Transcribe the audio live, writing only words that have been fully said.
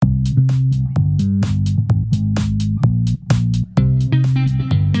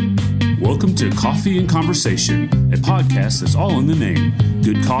Welcome to Coffee and Conversation, a podcast that's all in the name.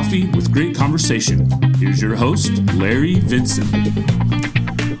 Good coffee with great conversation. Here's your host, Larry Vincent.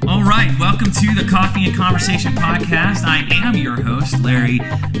 All right, welcome to the Coffee and Conversation podcast. I am your host, Larry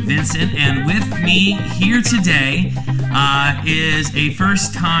Vincent, and with me here today is a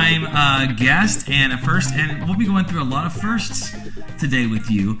first-time guest and we'll be going through a lot of firsts today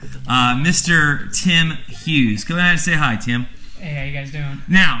with you, Mr. Tim Hughes. Go ahead and say hi, Tim. Hey, how you guys doing?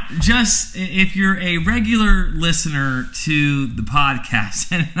 Now, just if you're a regular listener to the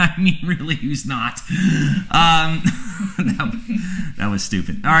podcast, and I mean really who's not, that was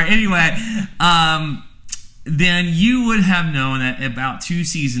stupid. All right, anyway, then you would have known that about 2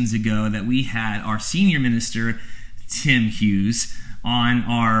 seasons ago that we had our senior minister, Tim Hughes, on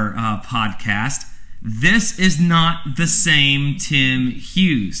our podcast. This is not the same Tim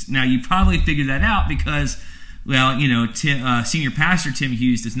Hughes. Now, you probably figured that out because, well, you know, Senior Pastor Tim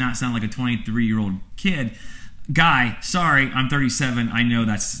Hughes does not sound like a 23-year-old kid. Guy, sorry, I'm 37. I know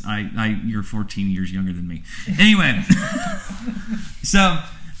you're 14 years younger than me. Anyway, so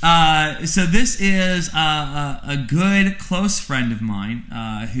this is a good, close friend of mine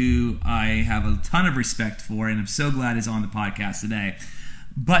who I have a ton of respect for, and I'm so glad is on the podcast today.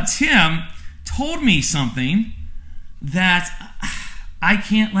 But Tim told me something that I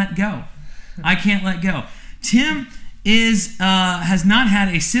can't let go. I can't let go. Tim has not had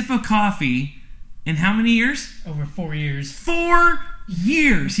a sip of coffee in how many years? Over 4 years. 4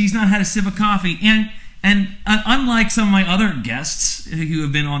 years he's not had a sip of coffee. And unlike some of my other guests who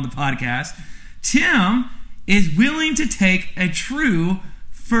have been on the podcast, Tim is willing to take a true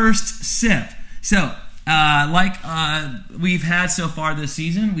first sip. So, we've had so far this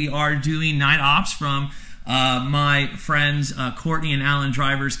season, we are doing night ops from my friends Courtney and Alan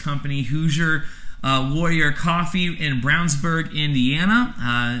Driver's company, Hoosier Warrior Coffee in Brownsburg,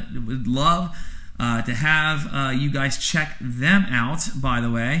 Indiana. Would love to have you guys check them out, by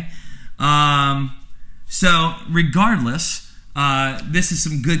the way. So regardless, this is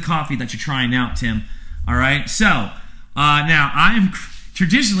some good coffee that you're trying out, Tim. All right. So now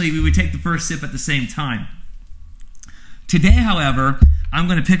traditionally we would take the first sip at the same time. Today, however, I'm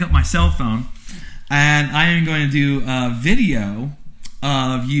going to pick up my cell phone and I am going to do a video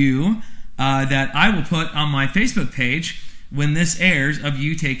of you that I will put on my Facebook page when this airs of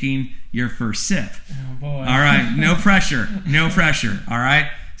you taking your first sip. Oh, boy. All right. No pressure. No pressure. All right.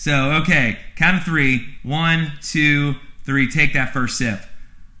 So, okay. Count of 3. 1, 2, 3. Take that first sip.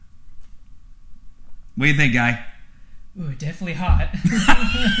 What do you think, guy? Ooh, definitely hot.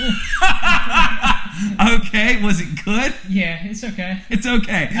 Okay. Was it good? Yeah, it's okay. It's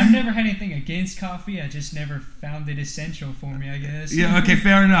okay. I've never had anything against coffee. I just never found it essential for me, I guess. Yeah, okay,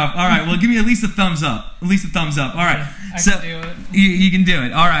 fair enough. All right, well, give me at least a thumbs up. At least a thumbs up. All right. Yeah, I so can do it. You can do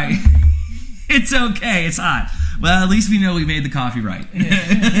it. All right. It's okay. It's hot. Well, at least we know we made the coffee right. Yeah.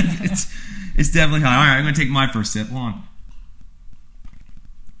 It's definitely hot. All right, I'm going to take my first sip. Hold on.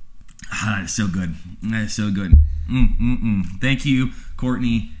 Ah, that is so good. That is so good. Thank you,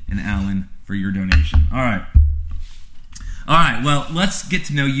 Courtney and Alan, for your donation. All right. All right, well, let's get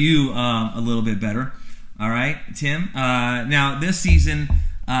to know you a little bit better. All right, Tim. Now, this season,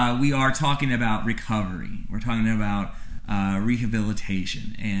 we are talking about recovery. We're talking about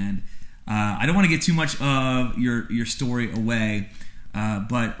rehabilitation. And I don't want to get too much of your story away,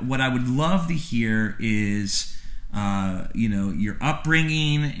 but what I would love to hear is your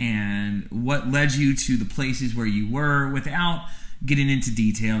upbringing and what led you to the places where you were without getting into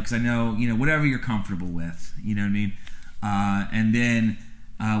detail, because I know, whatever you're comfortable with, you know what I mean? And then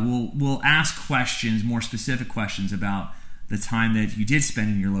we'll ask questions, more specific questions about the time that you did spend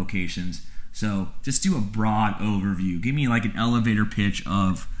in your locations. So just do a broad overview. Give me like an elevator pitch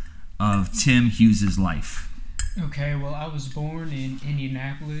of Tim Hughes' life. Okay, well, I was born in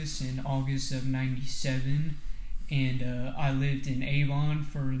Indianapolis in August of 97. And I lived in Avon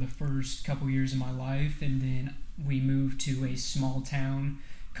for the first couple years of my life, and then we moved to a small town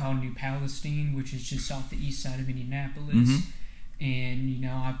called New Palestine, which is just off the east side of Indianapolis. Mm-hmm. And,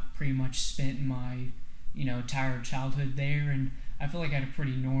 I pretty much spent my, entire childhood there, and I feel like I had a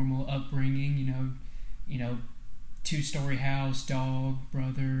pretty normal upbringing, 2-story house, dog,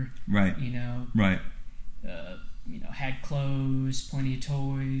 brother. Right. Right. Had clothes, plenty of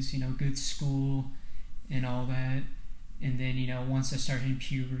toys, good school, and all that. And then, once I started in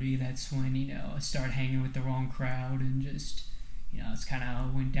puberty, that's when, I started hanging with the wrong crowd, and just, it's kind of how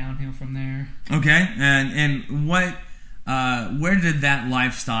it went downhill from there. Okay, and what, where did that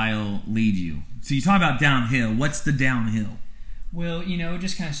lifestyle lead you? So you talk about downhill. What's the downhill? Well, it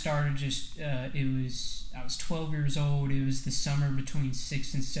just kind of started. I was 12 years old. It was the summer between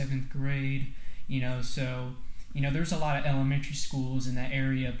 6th and 7th grade. So there's a lot of elementary schools in that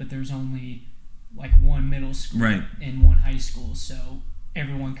area, but there's only like one middle school and one high school. So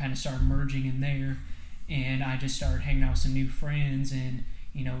everyone kind of started merging in there, and I just started hanging out with some new friends, and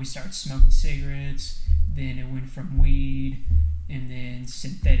we started smoking cigarettes. Then it went from weed, and then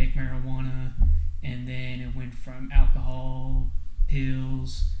synthetic marijuana, and then it went from alcohol,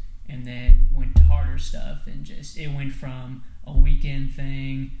 pills, and then went to harder stuff, and it went from a weekend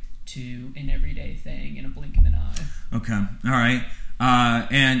thing to an everyday thing in a blink of an eye. Okay, all right.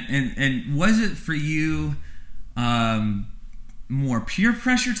 And was it for you more peer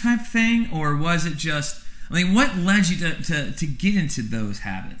pressure type thing, or was it just? What led you to get into those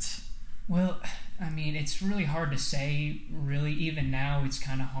habits? Well, it's really hard to say. Really, even now, it's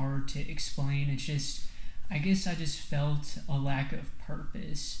kind of hard to explain. It's just, I guess I just felt a lack of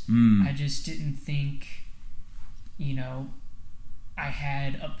purpose. I just didn't think, I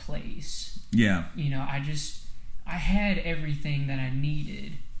had a place. Yeah. I had everything that I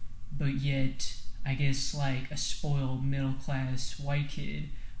needed, but yet, I guess like a spoiled middle-class white kid,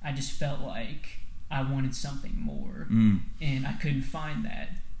 I just felt like I wanted something more, and I couldn't find that.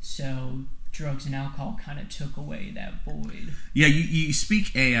 So drugs and alcohol kind of took away that void. Yeah, you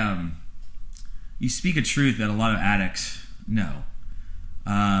speak a truth that a lot of addicts know.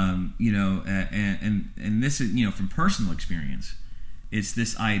 And this is from personal experience. It's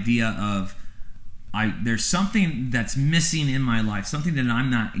this idea of there's something that's missing in my life, something that I'm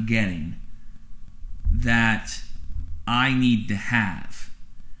not getting that I need to have.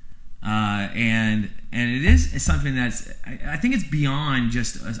 And it is something that's, I think it's beyond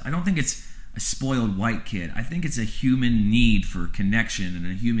just, I don't think it's a spoiled white kid. I think it's a human need for connection and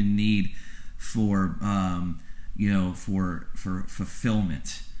a human need for, for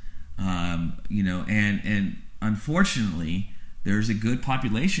fulfillment. And unfortunately, there's a good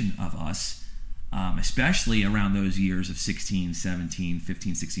population of us, especially around those years of 16, 17,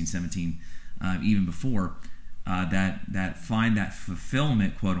 15, 16, 17, even before, that find that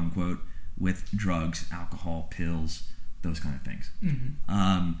fulfillment, quote unquote, with drugs, alcohol, pills, those kind of things.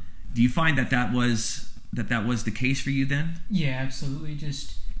 Mm-hmm. Do you find that was the case for you then? Yeah, absolutely.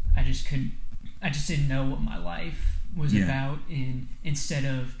 I just didn't know what my life was about, and instead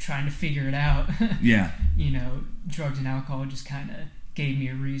of trying to figure it out, drugs and alcohol just kind of gave me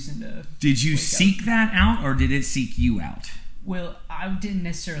a reason to. Did you seek that out, or did it seek you out? Well, I didn't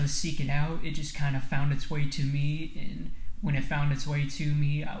necessarily seek it out. It just kind of found its way to me, and when it found its way to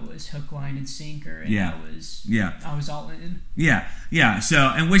me, I was hook, line, and sinker, and I was all in. Yeah. So,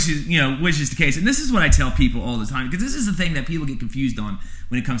 and which is the case, and this is what I tell people all the time, because this is the thing that people get confused on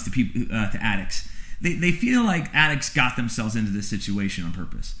when it comes to people to addicts. They feel like addicts got themselves into this situation on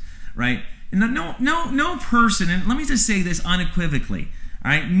purpose, right? And no person, and let me just say this unequivocally, all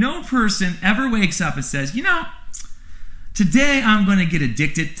right? No person ever wakes up and says, today I'm going to get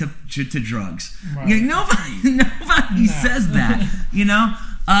addicted to drugs. Right. Nobody says that.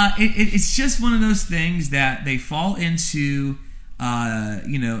 It's just one of those things that they fall into.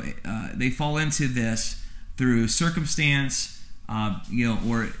 They fall into this through circumstance,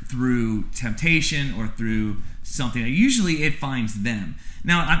 or through temptation, or through something. Usually, it finds them.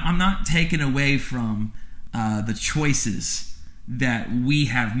 Now, I'm not taking away from the choices that we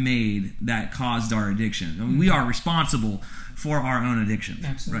have made that caused our addiction. I mean, we are responsible for our own addiction.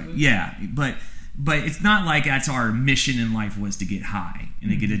 Absolutely. Right? Yeah, but it's not like that's our mission in life was to get high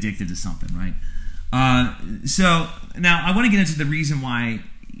and to get addicted to something, right? So now I want to get into the reason why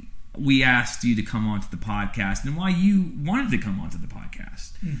we asked you to come onto the podcast and why you wanted to come onto the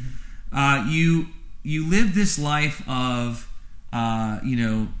podcast. Mm-hmm. You lived this life of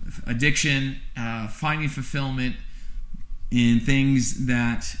addiction, finding fulfillment in things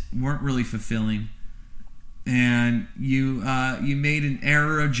that weren't really fulfilling, and you made an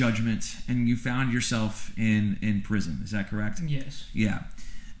error of judgment, and you found yourself in prison. Is that correct? Yes. Yeah.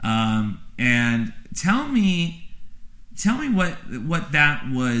 And tell me what that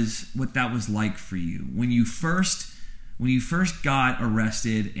was like for you when you first got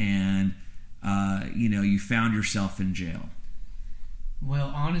arrested and you found yourself in jail.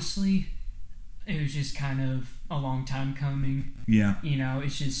 Well, honestly, it was just kind of a long time coming. Yeah.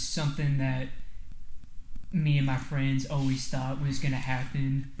 It's just something that me and my friends always thought was going to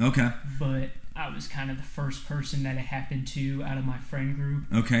happen. Okay. But I was kind of the first person that it happened to out of my friend group.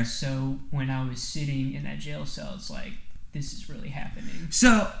 Okay. So when I was sitting in that jail cell, it's like, this is really happening.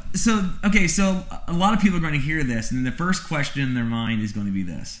 So a lot of people are going to hear this, and the first question in their mind is going to be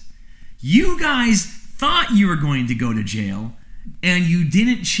this. You guys thought you were going to go to jail, and you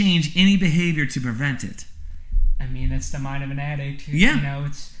didn't change any behavior to prevent it. I mean, that's the mind of an addict. Yeah. You know,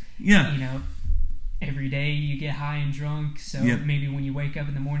 it's, Yeah. you know, every day you get high and drunk, so Yep. maybe when you wake up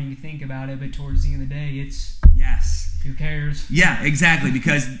in the morning you think about it, but towards the end of the day, it's, Yes. who cares? Yeah, exactly.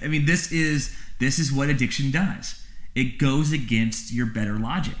 Because, I mean, this is what addiction does. It goes against your better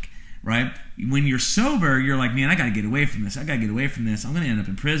logic, right? When you're sober, you're like, man, I got to get away from this. I got to get away from this. I'm going to end up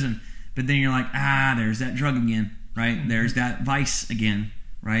in prison. But then you're like, there's that drug again, right? Mm-hmm. There's that vice again,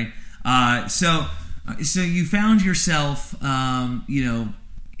 right? So you found yourself,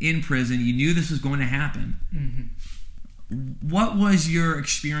 in prison. You knew this was going to happen. Mm-hmm. What was your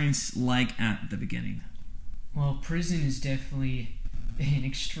experience like at the beginning? Well, prison is definitely an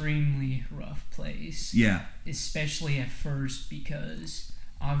extremely rough place. Yeah. Especially at first, because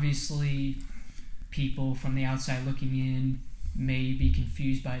obviously people from the outside looking in may be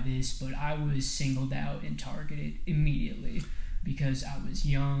confused by this, but I was singled out and targeted immediately because I was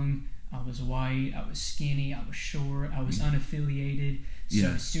young, I was white, I was skinny, I was short, I was unaffiliated. So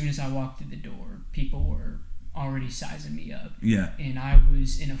Yeah. as soon as I walked through the door, people were already sizing me up. Yeah. And I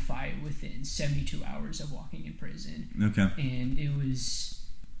was in a fight within 72 hours of walking in prison. Okay. And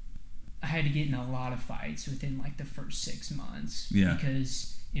I had to get in a lot of fights within like the first 6 months. Yeah.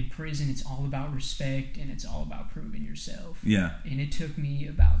 Because in prison, it's all about respect and it's all about proving yourself. Yeah. And it took me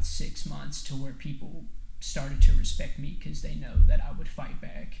about 6 months to where people started to respect me because they know that I would fight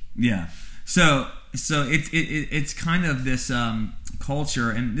back. Yeah. So it's kind of this culture,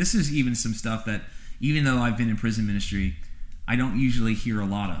 and this is even some stuff that, even though I've been in prison ministry, I don't usually hear a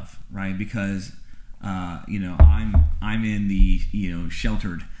lot of, right? Because I'm in the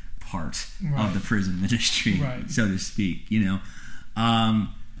sheltered part of the prison ministry, Right. so to speak.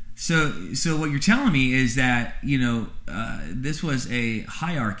 So what you're telling me is that this was a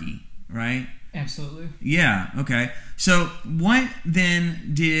hierarchy, right? Absolutely. Yeah, okay. So what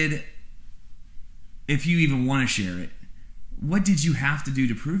then did, if you even want to share it, what did you have to do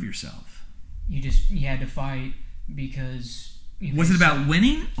to prove yourself? You had to fight because... Was it about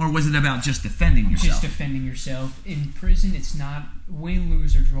winning, or was it about just defending yourself? Just defending yourself. In prison, it's not win,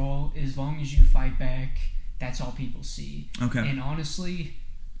 lose, or draw. As long as you fight back, that's all people see. Okay. And honestly,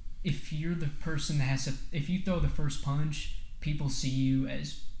 if you're the person that if you throw the first punch, people see you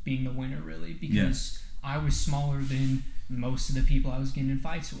as being the winner, really, because I was smaller than most of the people I was getting in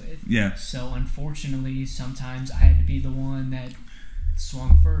fights with. Yeah. So unfortunately, sometimes I had to be the one that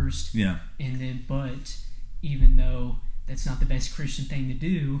swung first. Yeah. And then, but even though that's not the best Christian thing to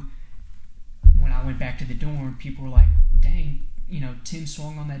do, when I went back to the dorm, people were like, dang, Tim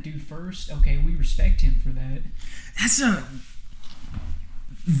swung on that dude first. Okay, we respect him for that.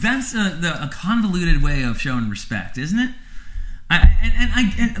 That's a convoluted way of showing respect, isn't it?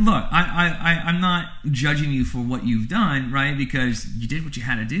 Look, I'm not judging you for what you've done, right? Because you did what you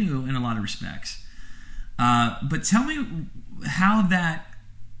had to do in a lot of respects. But tell me how that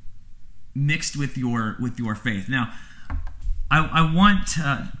mixed with your faith. Now, I want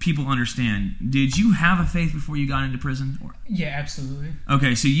people to understand, did you have a faith before you got into prison? Yeah, absolutely.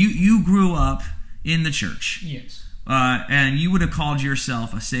 Okay, so you grew up in the church. Yes. And you would have called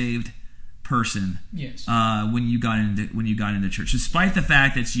yourself a saved person. Yes. When you got into church, despite the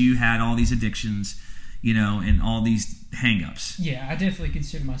fact that you had all these addictions, and all these hang-ups. Yeah, I definitely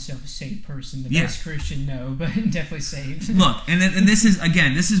consider myself a saved person. The best Christian, no, but definitely saved. Look, and this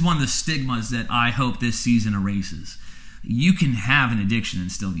is one of the stigmas that I hope this season erases. You can have an addiction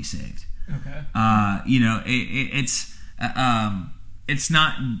and still be saved. Okay. It's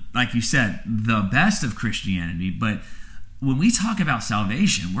not, like you said, the best of Christianity, but when we talk about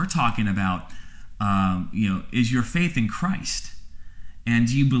salvation, we're talking about, is your faith in Christ? And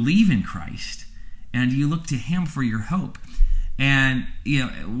do you believe in Christ? And do you look to Him for your hope? And,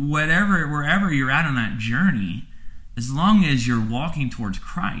 wherever you're at on that journey, as long as you're walking towards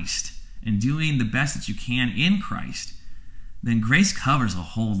Christ and doing the best that you can in Christ, then grace covers a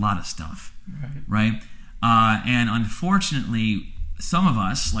whole lot of stuff. Right? And unfortunately, some of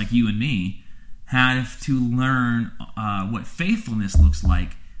us, like you and me, have to learn what faithfulness looks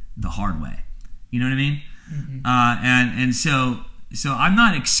like the hard way. You know what I mean? Mm-hmm. And so I'm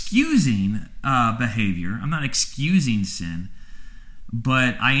not excusing behavior. I'm not excusing sin.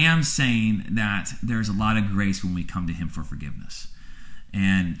 But I am saying that there's a lot of grace when we come to Him for forgiveness.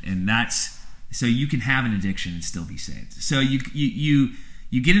 And that's... So you can have an addiction and still be saved. So you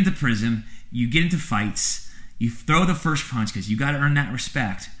get into prison, you get into fights, you throw the first punch because you got to earn that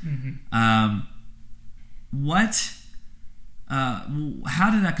respect. Mm-hmm.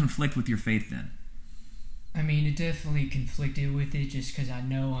 How did that conflict with your faith then? I mean, it definitely conflicted with it just because I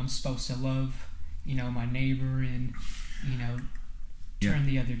know I'm supposed to love, my neighbor, and you know, Yeah. turn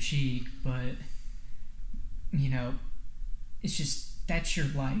the other cheek, but, you know, it's just, that's your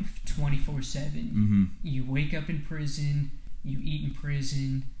life 24/7. Mm-hmm. You wake up in prison, you eat in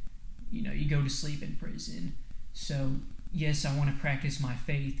prison, you know, you go to sleep in prison. So, yes, I want to practice my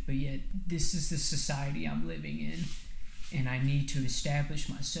faith, but yet this is the society I'm living in, and I need to establish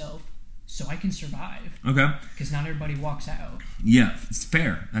myself so I can survive. Okay. Because not everybody walks out. Yeah, it's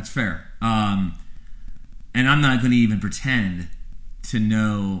fair. That's fair. And I'm not going to even pretend to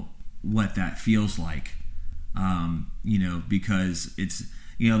know what that feels like. You know, because it's,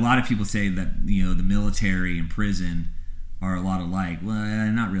 you know, a lot of people say that, you know, the military and prison are a lot alike.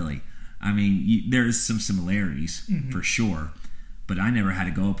 Well, not really. I mean, there's some similarities for sure, but I never had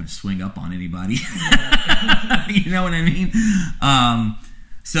to go up and swing up on anybody. You know what I mean?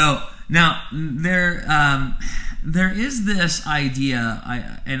 So now there is this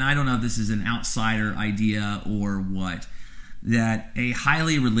idea, and I don't know if this is an outsider idea or what, that a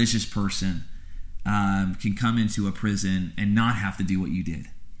highly religious person can come into a prison and not have to do what you did.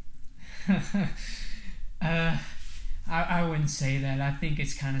 I wouldn't say that. I think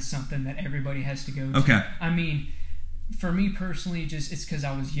it's kind of something that everybody has to go to. Okay. I mean, for me personally, just it's because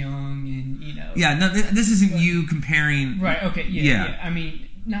I was young and, you know. Yeah, no, this isn't you comparing. Right, okay, yeah. I mean,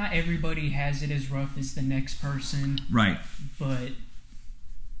 not everybody has it as rough as the next person. Right. But,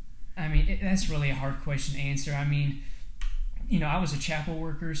 I mean, that's really a hard question to answer. I mean, you know, I was a chapel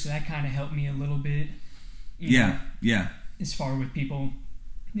worker, so that kind of helped me a little bit. You know, as far with people,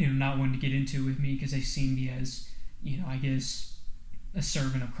 you know, not wanting to get into it with me because they seen me as, you know, I guess a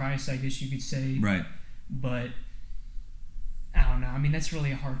servant of Christ, I guess you could say. Right. But I don't know. I mean, that's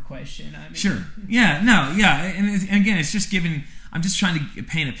really a hard question. I mean, sure. Yeah. No. Yeah. And again, it's just giving. I'm just trying to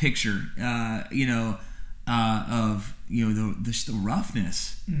paint a picture. You know, of, you know, the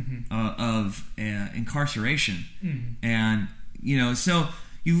roughness of incarceration, and, you know, so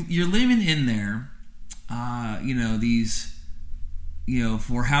you're living in there. You know, these, you know,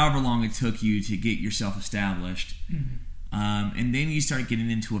 for however long it took you to get yourself established, and then you start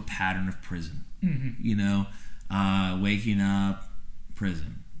getting into a pattern of prison. You know, waking up,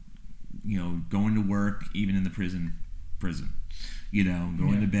 prison. You know, going to work, even in the prison. You know,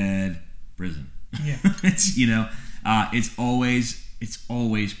 going to bed, prison. Yeah. It's, you know, it's always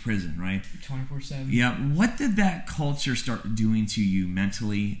prison, right? 24/7. Yeah. What did that culture start doing to you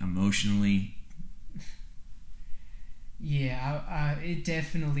mentally, emotionally? Yeah, it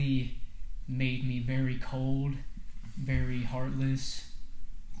definitely made me very cold, very heartless.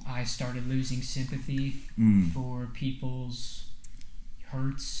 I started losing sympathy for people's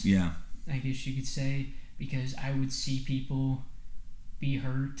hurts. Yeah. I guess you could say, because I would see people be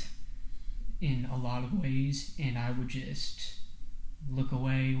hurt in a lot of ways, and I would just look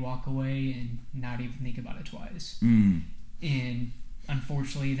away, walk away, and not even think about it twice. And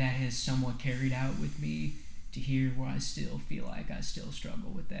unfortunately, that has somewhat carried out with me to here, where I still feel like I still struggle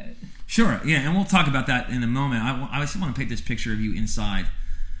with that. Sure, yeah, and we'll talk about that in a moment. I just want to paint this picture of you inside.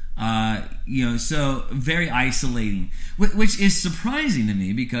 You know, so very isolating, which is surprising to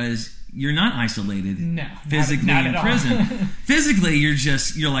me because you're not isolated physically not in at prison. all. Physically,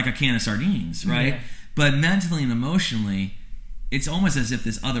 you're like a can of sardines, right? Yeah. But mentally and emotionally, it's almost as if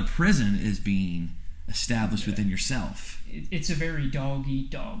this other prison is being established within yourself. It's a very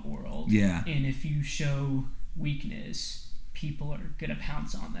dog-eat-dog world. Yeah. And if you show weakness, people are going to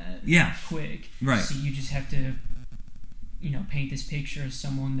pounce on that quick. Right. So you just have to, you know, paint this picture of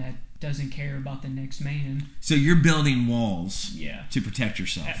someone that doesn't care about the next man. So you're building walls to protect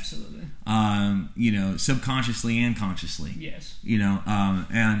yourself. Absolutely. You know, subconsciously and consciously. Yes. You know,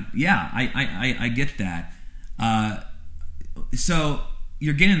 and yeah, I get that. So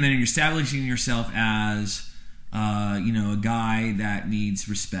you're getting there and you're establishing yourself as, you know, a guy that needs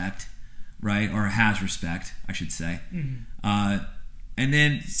respect, right? Or has respect, I should say. And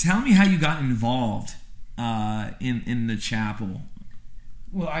then tell me how you got involved in the chapel.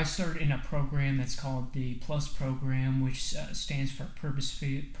 Well, I started in a program that's called the PLUS program, which stands for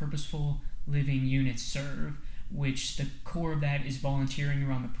Purposeful Living Units Serve, which the core of that is volunteering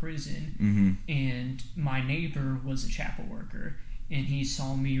around the prison. And my neighbor was a chapel worker, and he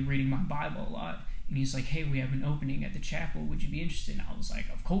saw me reading my Bible a lot. And he's like, hey, we have an opening at the chapel. Would you be interested? And I was like,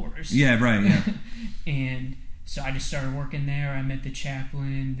 of course. Yeah, right, yeah. And so I just started working there. I met the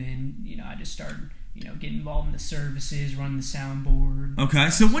chaplain. Then, you know, I just started, you know, getting involved in the services, running the soundboard. Okay,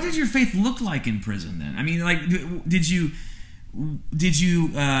 so what did your faith look like in prison then? I mean, like, did you,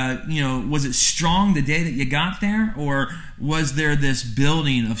 you know, was it strong the day that you got there? Or was there this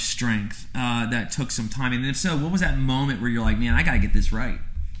building of strength that took some time? And if so, what was that moment where you're like, man, I got to get this right?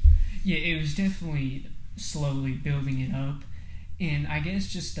 Yeah, it was definitely slowly building it up. And I guess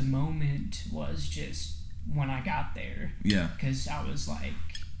just the moment was just when I got there. Yeah. Because I was like,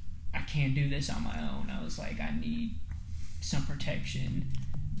 I can't do this on my own. I was like, I need some protection,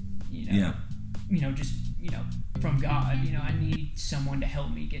 Yeah. Just, from God. I need someone to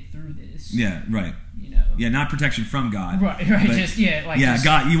help me get through this. Yeah, right. Yeah, not protection from God. Right, But,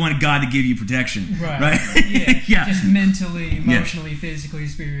 God, you want God to give you protection. Right. Yeah. Just mentally, emotionally, physically,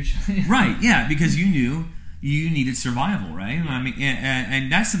 spiritually. Right, yeah, because you knew you needed survival, right? Yeah. I mean,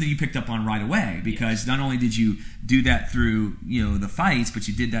 and that's something you picked up on right away, because not only did you do that through, the fights, but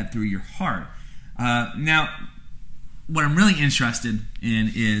you did that through your heart. Now, what I'm really interested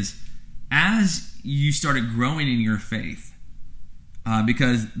in is, as you started growing in your faith,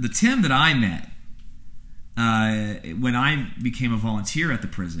 because the Tim that I met when I became a volunteer at the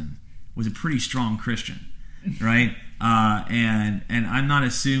prison was a pretty strong Christian, right? And I'm not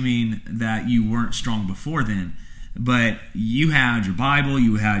assuming that you weren't strong before then, but you had your Bible,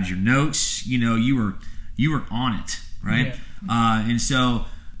 you had your notes, you were on it, right? Yeah. And so,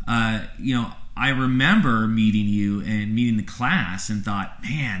 I remember meeting you and meeting the class and thought,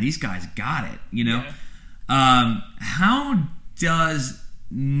 man, these guys got it, Yeah. How does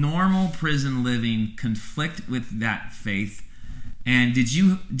normal prison living conflict with that faith? And did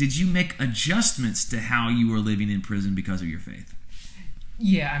you make adjustments to how you were living in prison because of your faith?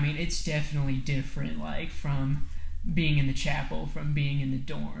 Yeah, I mean, it's definitely different, like, from being in the chapel, from being in the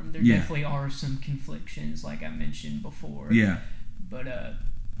dorm. There definitely are some conflictions, like I mentioned before. Yeah. But,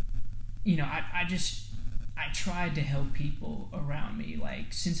 I tried to help people around me.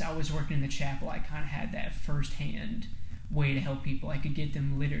 Like, since I was working in the chapel, I kind of had that firsthand way to help people. I could get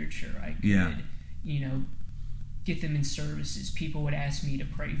them literature. I could, get them in services. People would ask me to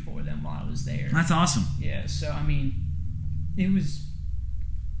pray for them while I was there. That's awesome. Yeah, so, I mean,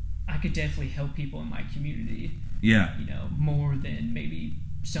 I could definitely help people in my community. Yeah. More than maybe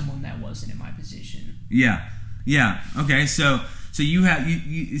someone that wasn't in my position. Yeah. Yeah. Okay. So you have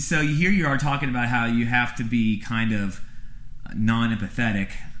so here you are talking about how you have to be kind of non-empathetic.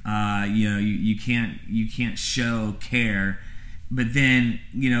 You can't show care, but then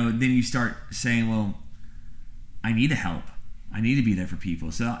you start saying, well, I need to help. I need to be there for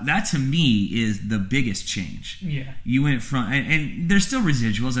people. So that to me is the biggest change. Yeah. You went from, and there's still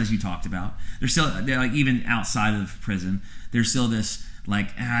residuals, as you talked about. They're like, even outside of prison, there's still this,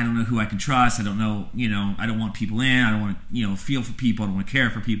 like, I don't know who I can trust. I don't know, I don't want people in. I don't want to, feel for people. I don't want to care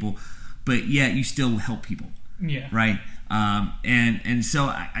for people. But yet you still help people. Yeah. Right? And so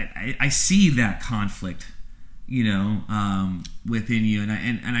I see that conflict, within you.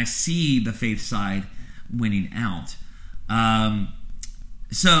 And I see the faith side winning out.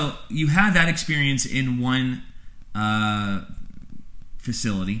 So you had that experience in one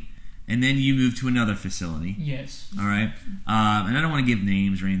facility, and then you moved to another facility. Yes. All right. And I don't want to give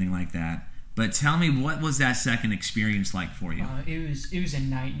names or anything like that, but tell me, what was that second experience like for you? It was a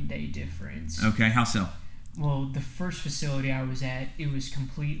night and day difference. Okay. How so? Well, the first facility I was at, it was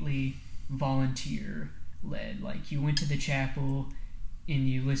completely volunteer led. Like, you went to the chapel and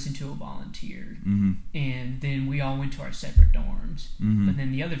you listened to a volunteer, mm-hmm. and then we all went to our separate dorms. Mm-hmm. But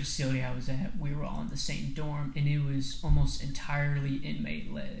then the other facility I was at, we were all in the same dorm, and it was almost entirely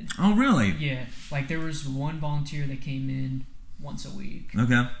inmate led. Oh, really? Yeah, like there was one volunteer that came in once a week.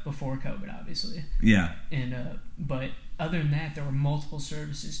 Okay. Before COVID, obviously. Yeah. And but other than that, there were multiple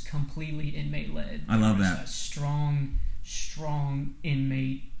services completely inmate led. I love that. A strong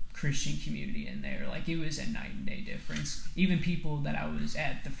inmate Christian community in there. Like, it was a night and day difference. Even people that I was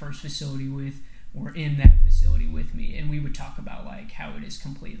at the first facility with were in that facility with me, and we would talk about like how it is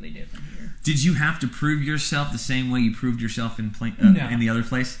completely different here. Did you have to prove yourself the same way you proved yourself in the other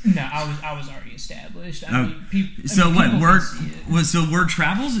place? No, I was already established. Word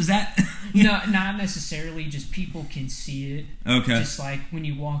travels? Is that No, not necessarily. Just people can see it. Okay. Just like when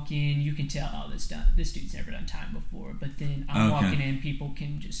you walk in, you can tell, oh, this dude's never done time before. But then I'm walking in, people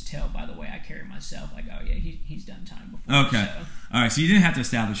can just tell by the way I carry myself, like, oh yeah, he's done time before. Okay. So. All right. So you didn't have to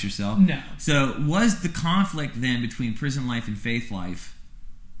establish yourself. No. So was the conflict then between prison life and faith life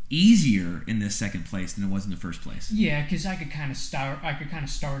easier in this second place than it was in the first place? Yeah, because I could kind of start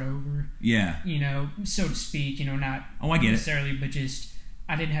over. Yeah. So to speak. Not. Oh, I get necessarily, but just.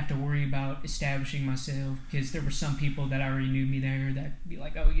 I didn't have to worry about establishing myself because there were some people that already knew me there that be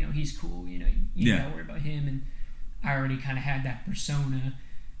like, oh, he's cool, you don't gotta worry about him, and I already kind of had that persona,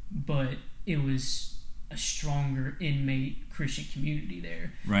 but it was a stronger inmate Christian community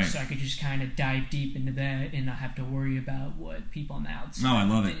there, right? So I could just kind of dive deep into that and not have to worry about what people on the outside. Oh, I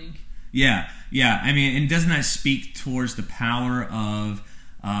love it. Yeah. I mean, and doesn't that speak towards the power of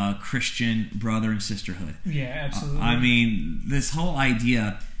Christian brother and sisterhood. Yeah, absolutely. I mean, this whole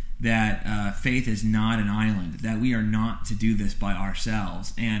idea that faith is not an island, that we are not to do this by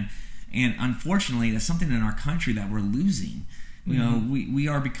ourselves, and unfortunately, that's something in our country that we're losing. You know, we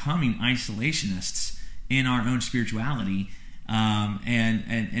are becoming isolationists in our own spirituality,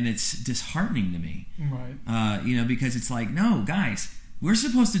 and it's disheartening to me. Right. You know, because it's like, no, guys, we're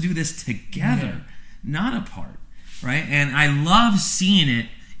supposed to do this together, not apart, right? And I love seeing it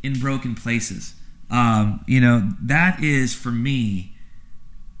in broken places. You know, that is for me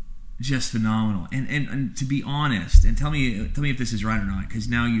just phenomenal. And to be honest, and tell me if this is right or not, because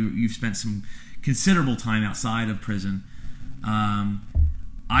now you've spent some considerable time outside of prison.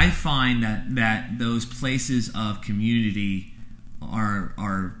 I find that those places of community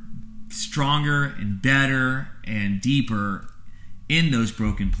are stronger and better and deeper in those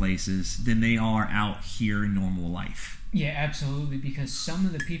broken places than they are out here in normal life. Yeah, absolutely, because some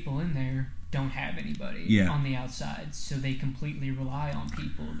of the people in there don't have anybody on the outside, so they completely rely on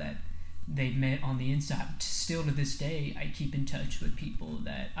people that they met on the inside. Still to this day, I keep in touch with people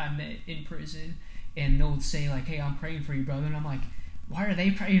that I met in prison, and they'll say like, "Hey, I'm praying for you, brother," and I'm like, "Why are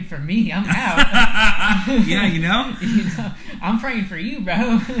they praying for me? I'm out." Yeah, you know, I'm praying for you,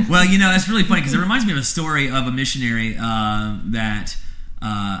 bro. Well, you know, that's really funny because it reminds me of a story of a missionary that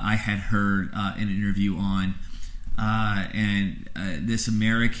I had heard in an interview on, and this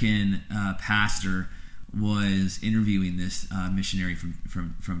American pastor was interviewing this missionary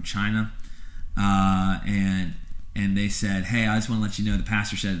from China, and they said, "Hey, I just want to let you know," the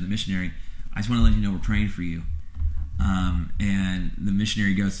pastor said to the missionary, "I just want to let you know we're praying for you." And the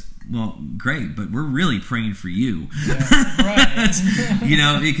missionary goes, "Well, great, but we're really praying for you." Yeah, right. You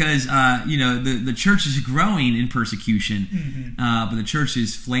know, because you know, the church is growing in persecution, but the church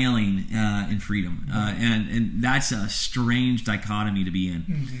is flailing in freedom, and that's a strange dichotomy to be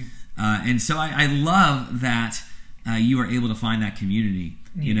in. And so I love that you are able to find that community.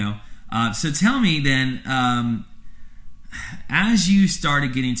 You know, so tell me then, as you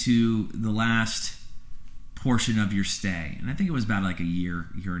started getting to the last portion of your stay, and I think it was about like a year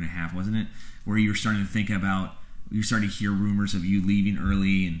and a half, wasn't it, where you were starting to think about, you started to hear rumors of you leaving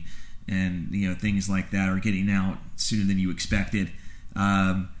early and you know, things like that, or getting out sooner than you expected.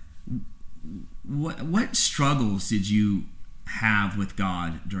 What struggles did you have with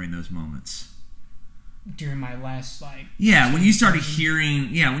God during those moments? During my last when you started hearing,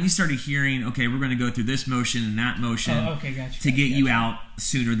 okay, we're going to go through this motion and that motion, to get you out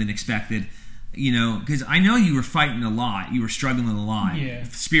sooner than expected. You know, because I know you were fighting a lot, you were struggling a lot,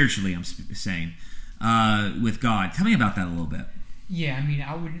 spiritually, I'm saying, with God. Tell me about that a little bit. Yeah, I mean,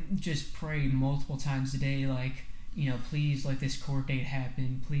 I would just pray multiple times a day, like, you know, please let this court date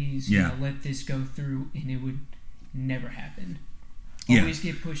happen, please, you know, let this go through, and it would never happen. Always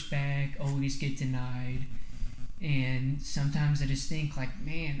get pushed back, always get denied, and sometimes I just think, like,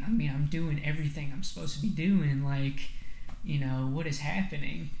 man, I mean, I'm doing everything I'm supposed to be doing, like, you know, what is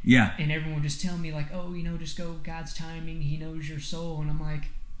happening? Yeah. And everyone would just tell me, like, oh, you know, just go, God's timing, He knows your soul. And I'm like,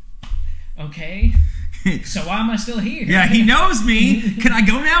 okay, so why am I still here? Yeah, He knows me. Can I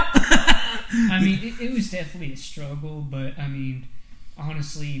go now? I mean, it was definitely a struggle, but, I mean,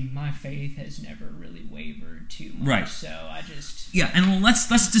 honestly, my faith has never really wavered too much. Right. So I just... Yeah, and let's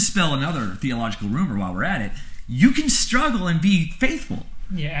dispel another theological rumor while we're at it. You can struggle and be faithful.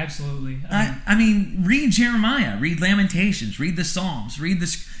 Yeah, absolutely. I mean, read Jeremiah, read Lamentations, read the Psalms, read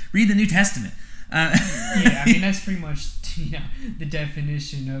the New Testament. Yeah, I mean, that's pretty much, you know, the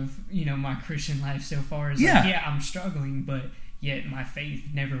definition of, you know, my Christian life so far is like, I'm struggling, but yet my faith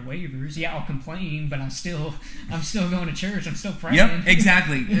never wavers. Yeah, I'll complain, but I'm still going to church. I'm still praying. Yep,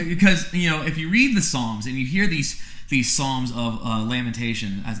 exactly. Because, you know, if you read the Psalms and you hear these Psalms of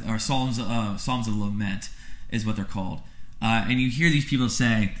lamentation, or Psalms of lament is what they're called. And you hear these people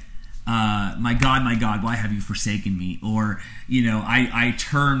say, my God, why have you forsaken me? Or, you know, I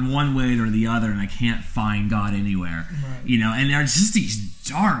turn one way or the other and I can't find God anywhere. Right. You know, and there's just these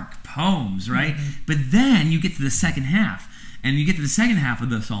dark poems, right? Mm-hmm. But then you get to the second half, and you get to the second half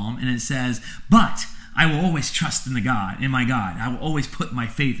of the psalm, and it says, but I will always trust in my God. I will always put my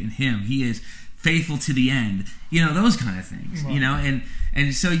faith in Him. He is faithful to the end. You know, those kind of things. Right. You know,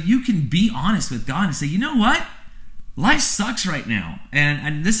 and so you can be honest with God and say, you know what? Life sucks right now,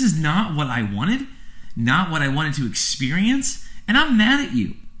 and this is not what I wanted, not what I wanted to experience, and I'm mad at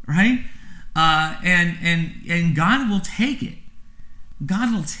you, right? And God will take it.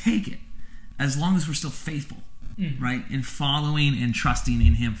 God will take it as long as we're still faithful, right? In following and trusting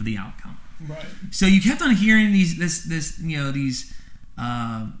in Him for the outcome. Right. So you kept on hearing these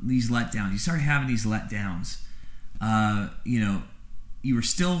letdowns. You started having these letdowns. You know, you were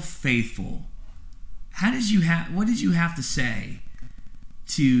still faithful. What did you have to say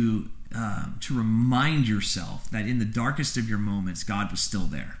to remind yourself that in the darkest of your moments, God was still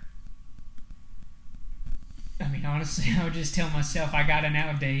there? I mean, honestly, I would just tell myself I got an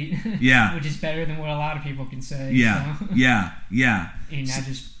out date. Yeah. Which is better than what a lot of people can say. Yeah. So. Yeah. And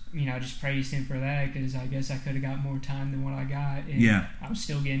I just praised him for that, because I guess I could have got more time than what I got. And Yeah. I was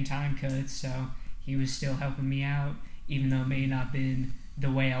still getting time cuts, so he was still helping me out, even though it may not have been the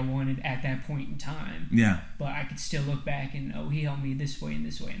way I wanted at that point in time. Yeah. But I could still look back and, he helped me this way and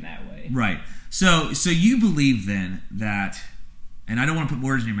this way and that way. Right. So you believe then that, and I don't want to put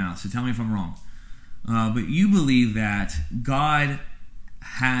words in your mouth, so tell me if I'm wrong, but you believe that God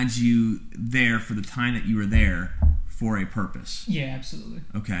had you there for the time that you were there for a purpose. Yeah, absolutely.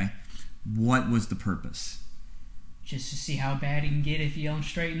 Okay. What was the purpose? Just to see how bad he can get if you don't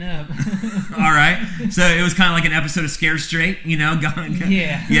straighten up. All right. So it was kind of like an episode of Scare Straight, God.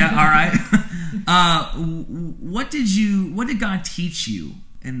 Yeah. Yeah. All right. What did God teach you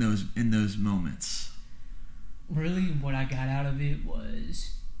in those moments? Really, what I got out of it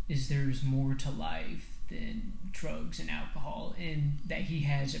is there's more to life than drugs and alcohol, and that he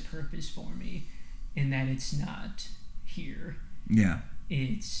has a purpose for me, and that it's not here. Yeah.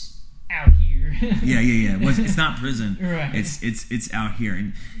 It's out here. Yeah. Well, it's not prison. Right. It's out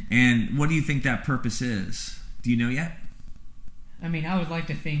here. And what do you think that purpose is? Do you know yet? I mean, I would like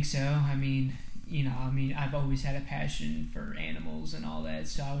to think so. I mean, I've always had a passion for animals and all that,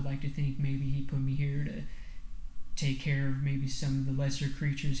 so I would like to think maybe he put me here to take care of maybe some of the lesser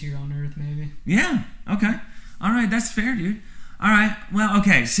creatures here on Earth, maybe. Yeah. Okay. All right. That's fair, dude. All right. Well,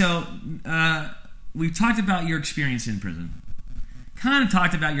 okay. So we've talked about your experience in prison. Kind of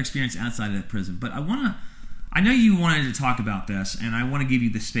talked about your experience outside of the prison, but I know you wanted to talk about this, and I want to give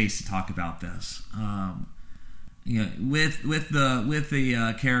you the space to talk about this. With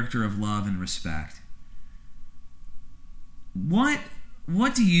the character of love and respect. What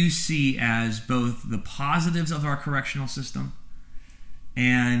do you see as both the positives of our correctional system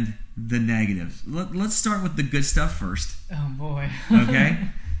and the negatives? Let's start with the good stuff first. Oh boy. Okay.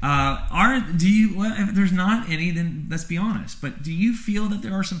 If there's not any, then let's be honest. But do you feel that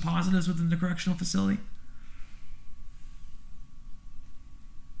there are some positives within the correctional facility?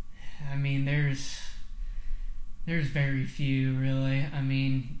 I mean, there's very few, really. I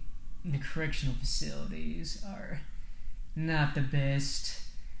mean, the correctional facilities are not the best.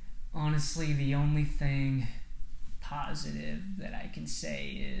 Honestly, the only thing positive that I can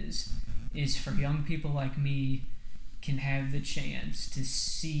say is for young people like me can have the chance to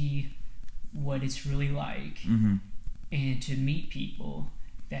see what it's really like, mm-hmm. and to meet people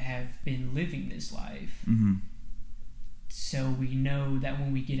that have been living this life. Mm-hmm. So we know that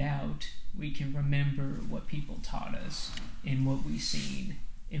when we get out, we can remember what people taught us and what we've seen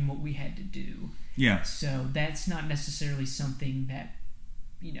and what we had to do. Yeah. So that's not necessarily something that,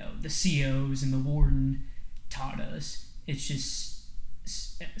 the COs and the warden taught us. It's just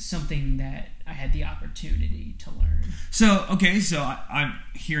something that I had the opportunity to learn. So I'm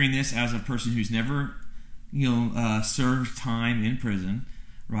hearing this as a person who's never, served time in prison,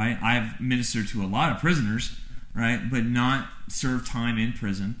 right? I've ministered to a lot of prisoners, right, but not served time in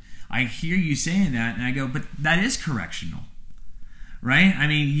prison. I hear you saying that, and I go, but that is correctional, right? I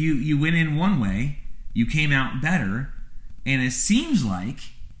mean, you went in one way, you came out better, and it seems like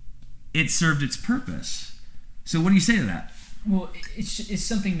it served its purpose. So what do you say to that? Well, it's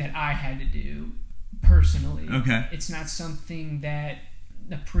something that I had to do personally. Okay. It's not something that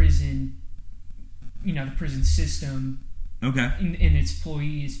the prison, the prison system, okay, and its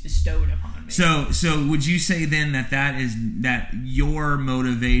employees bestowed upon me. So would you say then that your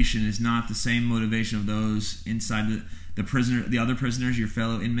motivation is not the same motivation of those inside the other prisoners, your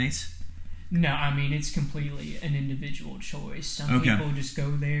fellow inmates? No, I mean, it's completely an individual choice. Some Okay. people just go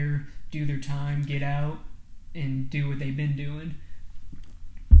there, do their time, get out, and do what they've been doing.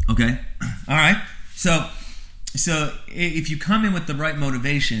 Okay. All right. So if you come in with the right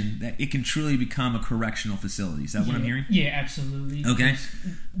motivation, that it can truly become a correctional facility. Is that what I'm hearing? Yeah, absolutely. Okay.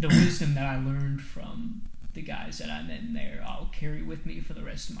 The wisdom that I learned from the guys that I met in there, I'll carry with me for the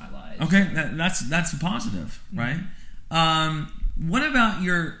rest of my life. Okay, that's a positive, right? What about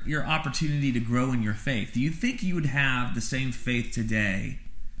your opportunity to grow in your faith? Do you think you would have the same faith today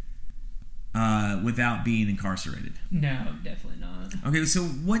without being incarcerated? No, definitely not. Okay, so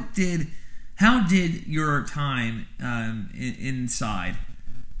how did your time inside,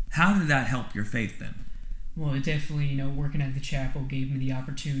 how did that help your faith then? Well, it definitely, working at the chapel gave me the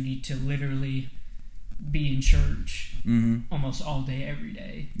opportunity to literally be in church almost all day, every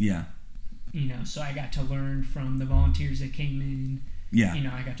day. Yeah. So I got to learn from the volunteers that came in Yeah. You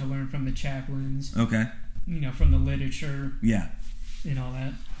know, I got to learn from the chaplains. Okay. You know, from the literature. Yeah. And all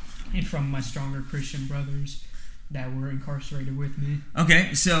that, and from my stronger Christian brothers that were incarcerated with me.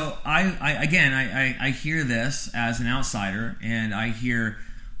 Okay, so I hear this as an outsider, and I hear,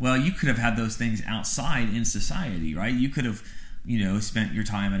 well, you could have had those things outside in society, right? You could have, you know, spent your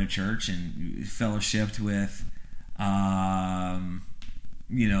time at a church and fellowshipped with,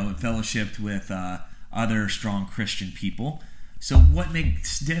 other strong Christian people. So what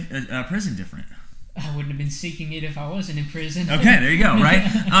makes prison different? I wouldn't have been seeking it if I wasn't in prison. Okay, there you go, right?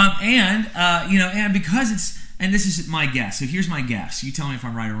 And because and this is my guess. So here's my guess. You tell me if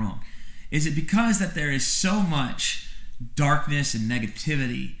I'm right or wrong. Is it because that there is so much darkness and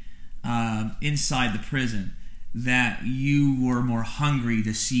negativity inside the prison that you were more hungry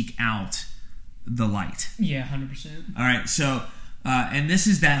to seek out the light? Yeah, 100%. All right, so and this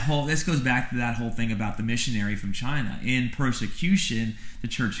goes back to that whole thing about the missionary from China. In persecution, the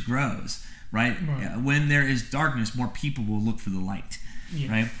church grows. Right? When there is darkness, more people will look for the light. Yeah.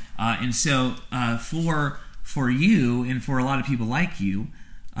 Right? And so for you and for a lot of people like you,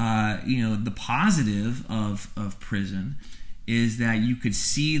 the positive of prison is that you could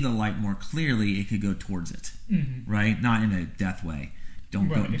see the light more clearly. It could go towards it. Mm-hmm. Right? Not in a death way. Don't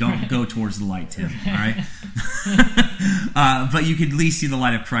go towards the light, Tim. All right. But you could at least see the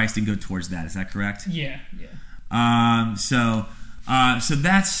light of Christ and go towards that. Is that correct? Yeah. So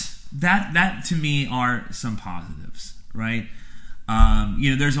that to me are some positives, right?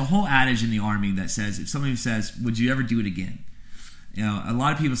 There's a whole adage in the Army that says, if somebody says, "Would you ever do it again?" You know, a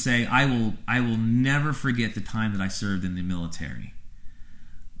lot of people say, "I will never forget the time that I served in the military,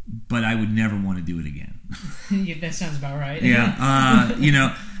 but I would never want to do it again." Yeah, that sounds about right. Yeah,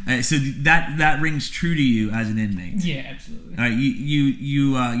 so that rings true to you as an inmate. Yeah, absolutely.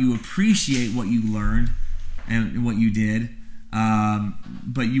 You appreciate what you learned and what you did.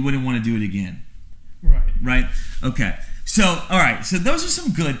 But you wouldn't want to do it again. Right? Okay. So, all right. So those are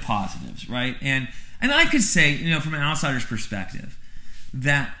some good positives, right? And I could say, from an outsider's perspective,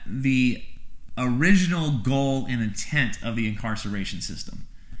 that the original goal and intent of the incarceration system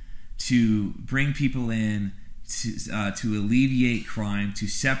to bring people in, to alleviate crime, to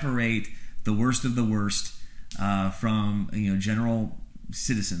separate the worst of the worst from general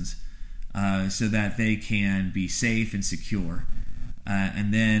citizens, so that they can be safe and secure,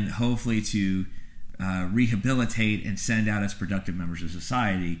 and then hopefully to rehabilitate and send out as productive members of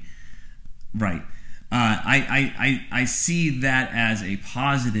society. Right. I see that as a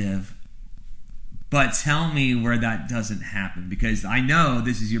positive, but tell me where that doesn't happen, because I know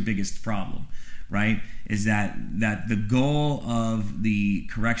this is your biggest problem, right? Is that the goal of the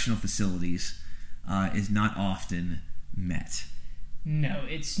correctional facilities is not often met. No,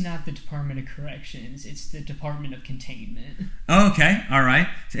 it's not the Department of Corrections. It's the Department of Containment. Okay, all right.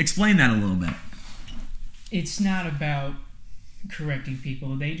 Explain that a little bit. It's not about correcting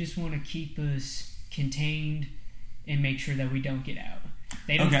people. They just want to keep us contained and make sure that we don't get out.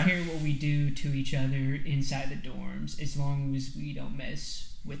 They don't care what we do to each other inside the dorms, as long as we don't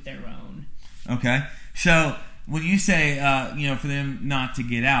mess with their own. Okay. So when you say, for them not to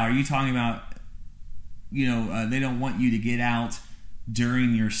get out, are you talking about, they don't want you to get out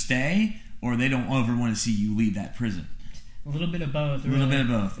during your stay, or they don't ever want to see you leave that prison? A little bit of both. Really. A little bit of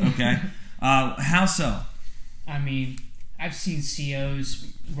both. Okay. How so? I mean, I've seen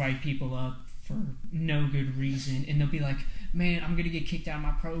COs write people up for no good reason, and they'll be like, "Man, I'm gonna get kicked out of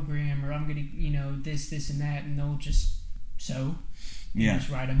my program, or I'm gonna, this, and that," and they'll just just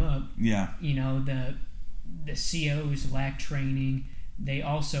write them up. Yeah. The COs lack training. They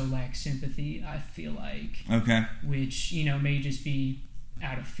also lack sympathy, I feel like. Okay. Which, may just be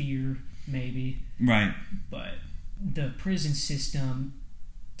out of fear, maybe. Right. But the prison system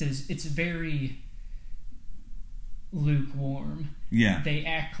it's very lukewarm. Yeah. They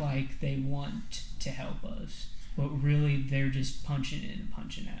act like they want to help us, but really they're just punching in and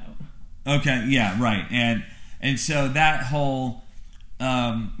punching out. Okay, yeah, right. And so that whole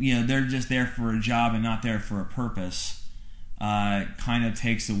they're just there for a job and not there for a purpose. Kind of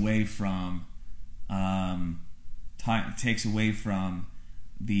takes away from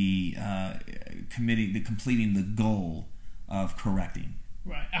the completing the goal of correcting.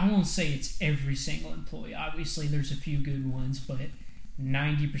 Right. I won't say it's every single employee. Obviously, there's a few good ones, but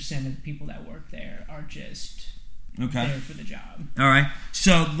 90% of the people that work there are just there for the job. All right.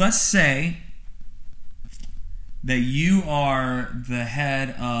 So let's say that you are the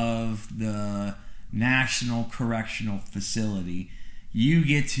head of the National Correctional Facility. You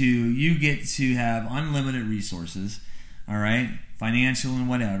get to have unlimited resources, all right, financial and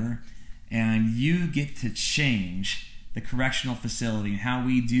whatever, and you get to change the correctional facility and how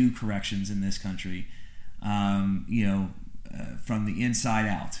we do corrections in this country, from the inside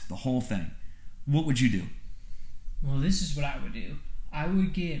out, the whole thing, what would you do? Well, this is what I would do. I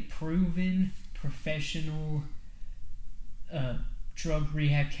would get proven professional drug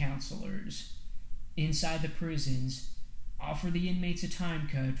rehab counselors inside the prisons, offer the inmates a time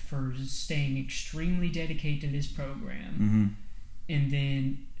cut for staying extremely dedicated to this program, and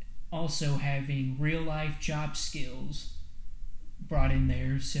then also having real life job skills brought in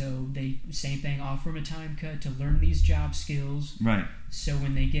there. So they, same thing, offer them a time cut to learn these job skills. Right. So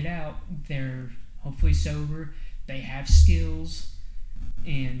when they get out, they're hopefully sober, they have skills,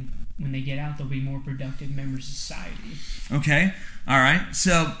 and when they get out, they'll be more productive members of society. Okay. All right.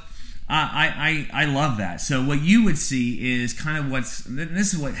 So I love that. So what you would see is kind of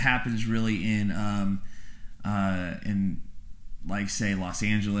this is what happens really in like, say, Los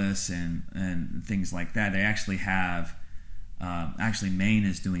Angeles and things like that. They actually have, Maine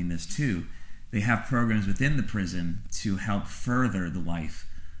is doing this too. They have programs within the prison to help further the life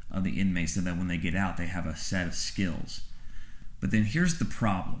of the inmates so that when they get out, they have a set of skills. But then here's the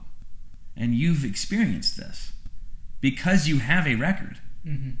problem, and you've experienced this. Because you have a record,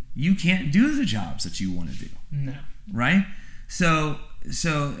 you can't do the jobs that you want to do. No. Right? So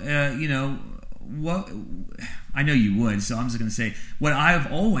what I know you would, so I'm just going to say what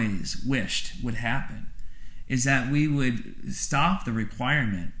I've always wished would happen is that we would stop the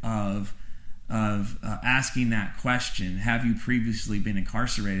requirement of asking that question, have you previously been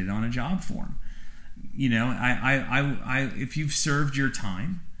incarcerated, on a job form. If you've served your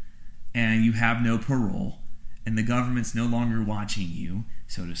time and you have no parole and the government's no longer watching you,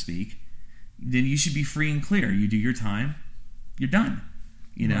 so to speak, then you should be free and clear. You do your time, you're done.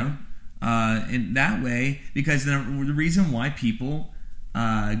 And that way, because the reason why people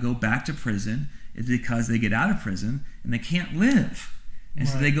go back to prison is because they get out of prison and they can't live, and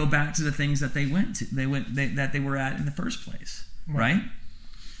so they go back to the things that they were at in the first place, right?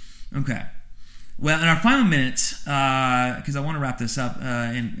 Okay. Well, in our final minutes, because I want to wrap this up,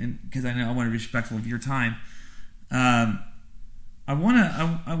 and because I know I want to be respectful of your time, I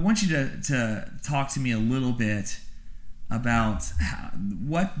want you to talk to me a little bit about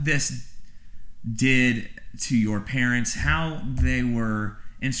what this did to your parents, how they were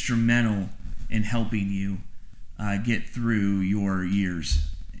instrumental in helping you get through your years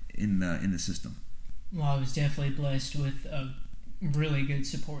in the system. Well, I was definitely blessed with a really good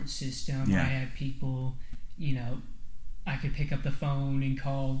support system. Yeah. I had people, I could pick up the phone and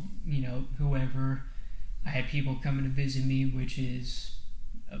call, whoever. I had people coming to visit me, which is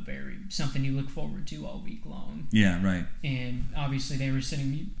something you look forward to all week long. Yeah, right. And obviously they were sending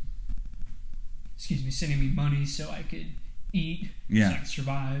me money so I could eat, so I could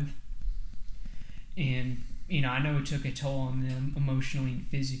survive. And, I know it took a toll on them emotionally and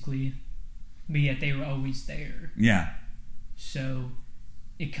physically, but yet they were always there. Yeah. So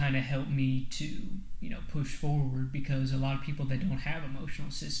it kind of helped me to, push forward, because a lot of people that don't have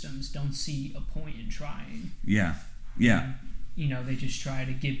emotional systems don't see a point in trying. Yeah. Yeah. And, they just try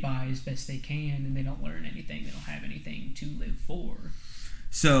to get by as best they can, and they don't learn anything. They don't have anything to live for.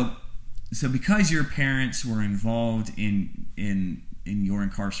 So because your parents were involved in your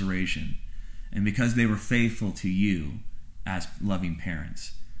incarceration, and because they were faithful to you as loving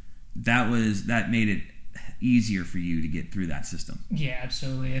parents, that made it easier for you to get through that system. Yeah,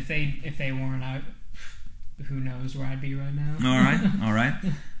 absolutely. If they weren't, who knows where I'd be right now. All right.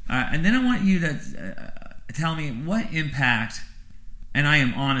 And then I want you to tell me what impact, and I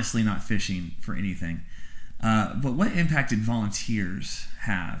am honestly not fishing for anything, but what impact did volunteers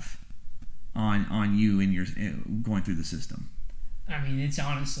have on you in your going through the system? I mean, it's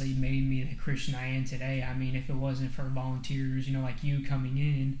honestly made me the Christian I am today. I mean, if it wasn't for volunteers, like you coming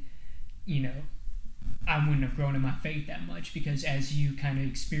in, I wouldn't have grown in my faith that much, because as you kind of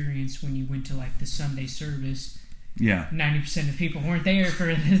experienced when you went to like the Sunday service, 90% of people weren't there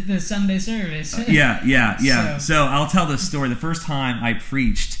for the Sunday service. Yeah. So I'll tell this story. The first time I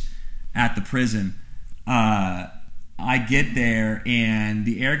preached at the prison, I get there and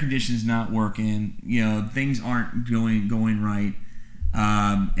the air conditioning's not working. Things aren't going right,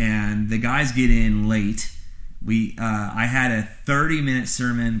 and the guys get in late. I had a 30-minute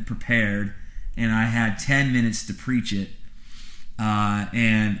sermon prepared, and I had 10 minutes to preach it.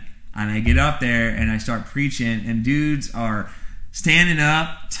 And I get up there and I start preaching, and dudes are standing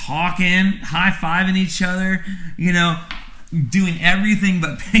up, talking, high-fiving each other, doing everything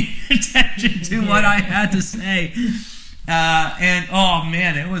but paying attention to what I had to say. And oh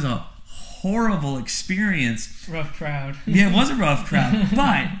man, it was a horrible experience. Rough crowd. Yeah, it was a rough crowd.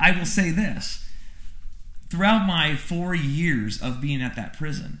 But I will say this. throughout my 4 years of being at that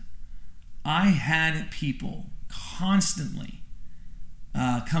prison, I had people constantly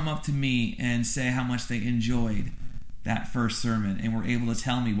come up to me and say how much they enjoyed that first sermon and were able to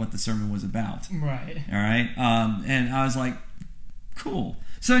tell me what the sermon was about. Right. All right? And I was like, cool.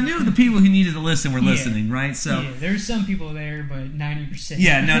 So I knew the people who needed to listen were listening, right? So yeah, there's some people there, but 90%.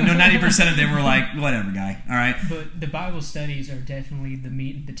 Yeah, no, 90% of them were like, whatever, guy. All right? But the Bible studies are definitely the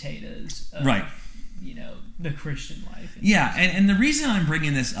meat and potatoes of, right. The Christian life. Yeah, and the reason I'm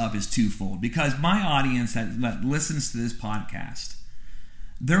bringing this up is twofold. Because my audience that listens to this podcast,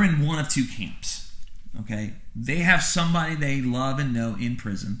 they're in one of two camps, okay? They have somebody they love and know in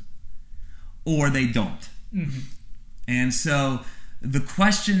prison, or they don't. Mm-hmm. And so the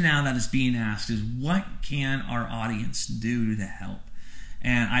question now that is being asked is, what can our audience do to help?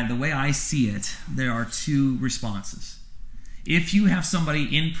 And the way I see it, there are two responses. If you have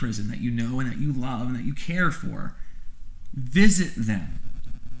somebody in prison that you know and that you love and that you care for, visit them.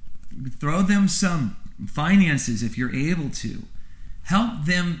 Throw them some finances if you're able to. Help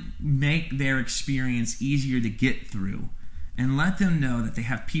them make their experience easier to get through, and let them know that they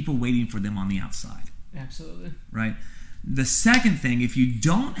have people waiting for them on the outside. Absolutely. Right? The second thing, if you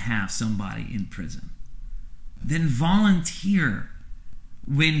don't have somebody in prison, then volunteer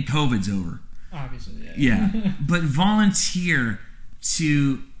when COVID's over. Obviously, yeah. But volunteer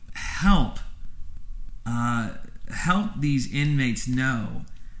to help these inmates know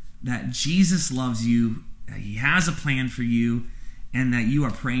that Jesus loves you, that He has a plan for you, and that you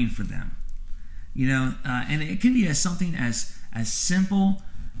are praying for them. And it can be something as simple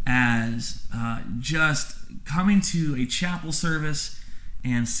as just coming to a chapel service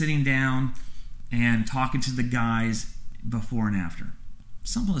and sitting down and talking to the guys before and after.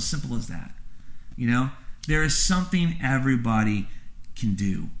 Simple as that. There is something everybody can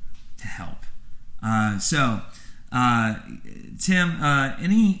do to help. Tim,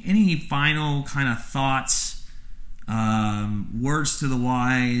 any final kind of thoughts, words to the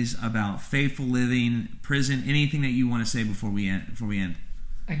wise about faithful living, prison, anything that you want to say before we end?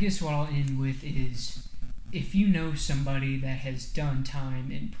 I guess what I'll end with is, if you know somebody that has done time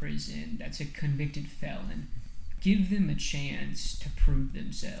in prison, that's a convicted felon, give them a chance to prove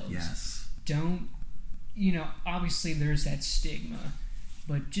themselves. Yes. Don't, obviously there's that stigma,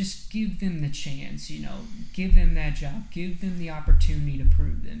 but just give them the chance, give them that job, give them the opportunity to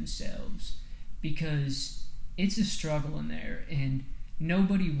prove themselves, because it's a struggle in there, and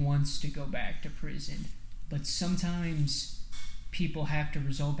nobody wants to go back to prison, but sometimes people have to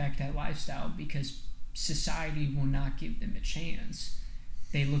resort back to that lifestyle because society will not give them a chance.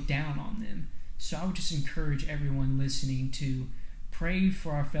 They look down on them. So I would just encourage everyone listening to pray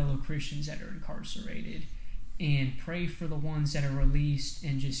for our fellow Christians that are incarcerated, and pray for the ones that are released,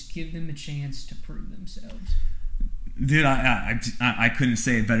 and just give them a chance to prove themselves. Dude, I couldn't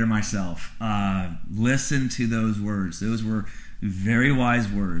say it better myself. Listen to those words. Those were very wise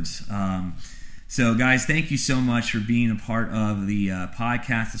words. So, guys, thank you so much for being a part of the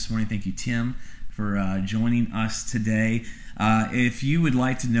podcast this morning. Thank you, Tim, for joining us today. If you would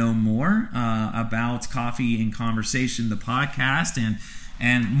like to know more about Coffee and Conversation, the podcast,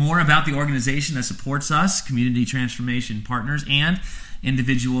 and more about the organization that supports us, Community Transformation Partners, and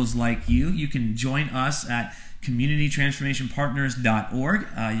individuals like you, you can join us at communitytransformationpartners.org.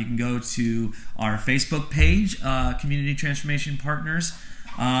 You can go to our Facebook page, Community Transformation Partners,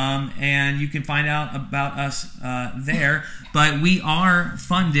 and you can find out about us there. But we are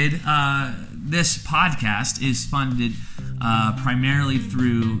funded, this podcast is funded primarily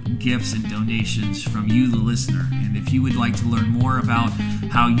through gifts and donations from you, the listener. And if you would like to learn more about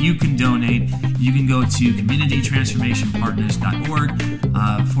how you can donate, you can go to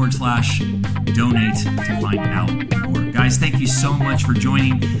communitytransformationpartners.org/donate to find out more. Guys, thank you so much for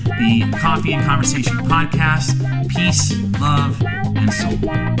joining the Coffee and Conversation podcast. Peace, love, and soul.